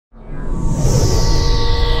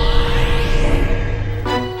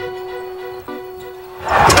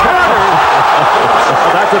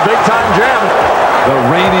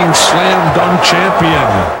slam dunk champion.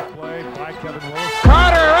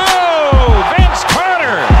 Carter, Vince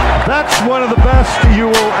Carter! That's one of the best you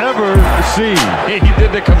will ever see. He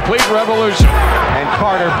did the complete revolution. And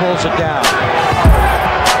Carter pulls it down.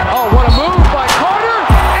 Oh, what a move by Carter!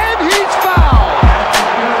 And he's fouled!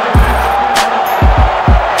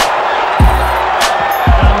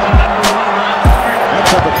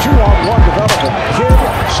 That's a 2-on-1 development. Kidd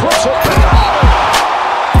slips it.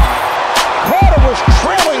 Carter was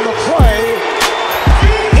trailing the play.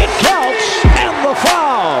 It counts, and the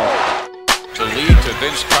foul. To lead to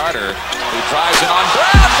Vince Carter, who drives it on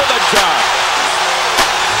Brown for the dunk.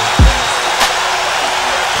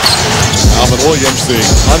 Alvin Williams, the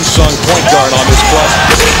unsung point guard on this club.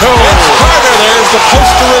 Vince Carter, there's the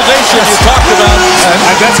posterization you talked about.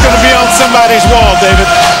 And that's going to be on somebody's wall, David.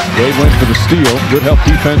 They went for the steal. Good help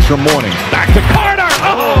defense from Mourning. Back to Carter.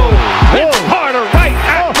 Vince Carter right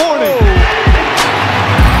at Mourning.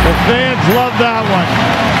 The fans love that one.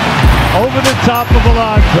 Over the top of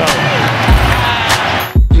Alonzo.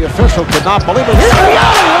 The official could not believe it. Here we go!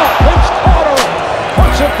 Vince Carter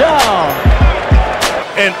puts it down.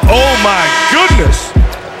 And oh my goodness,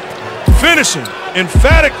 finishing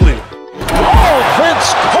emphatically. Oh,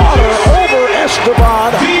 Vince Carter over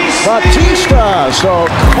Esteban Batista. So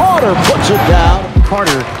Carter puts it down.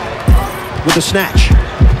 Carter with a snatch.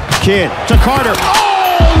 Kidd to Carter.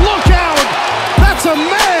 Oh, look out! That's a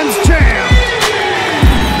man's jam!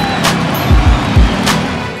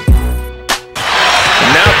 And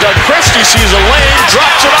now Doug Christie sees a lane,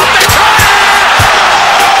 drops it up to Carter!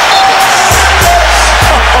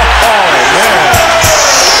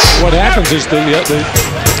 What happens is the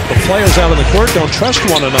players out on the court don't trust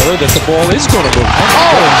one another that the ball is going to move.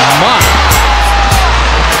 Oh my!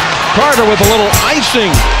 Carter with a little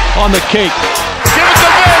icing on the cake. Give it to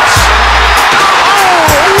Vince! Oh,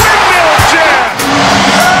 windmill jam!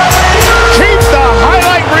 Keep the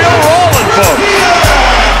highlight reel rolling, folks!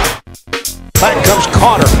 Back comes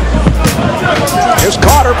Carter. Here's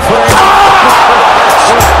Carter playing.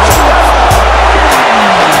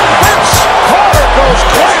 Vince Carter goes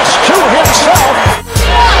class to himself.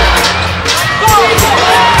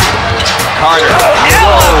 Carter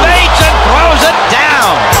elevates and throws it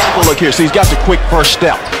down. Well, look here, see, he's got the quick first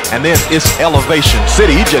step, and then it's elevation.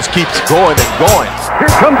 City, he just keeps going and going.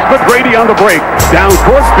 Here comes McGrady on the break. Down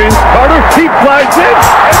court, Vince Carter. He slides in.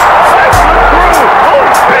 And slides through. Oh,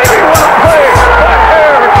 baby, what a play. The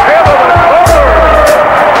Air Canada Carter.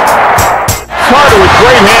 Carter with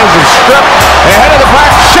great hands and strip. Ahead of the pack.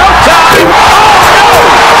 Showtime! Oh,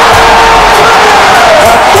 no!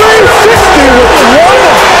 A 360 with one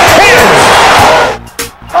hand!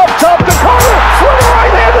 Up top to Carter. With a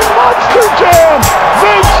right-handed monster jam.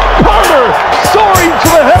 Vince Carter soaring to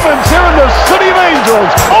the heavens here in the City of Angels.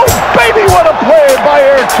 Oh, baby, what a play by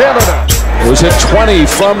Air Canada. It was hit 20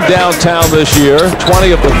 from downtown this year.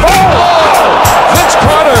 20 of them. Oh! Vince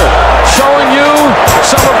Carter showing you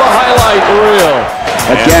some of the highlight reel.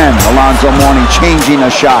 Again, Alonzo Mourning changing a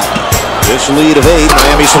shot. This lead of 8,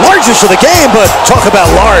 Miami's largest of the game, but talk about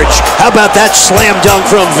large. How about that slam dunk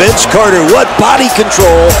from Vince Carter? What body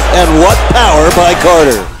control and what power by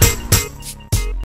Carter.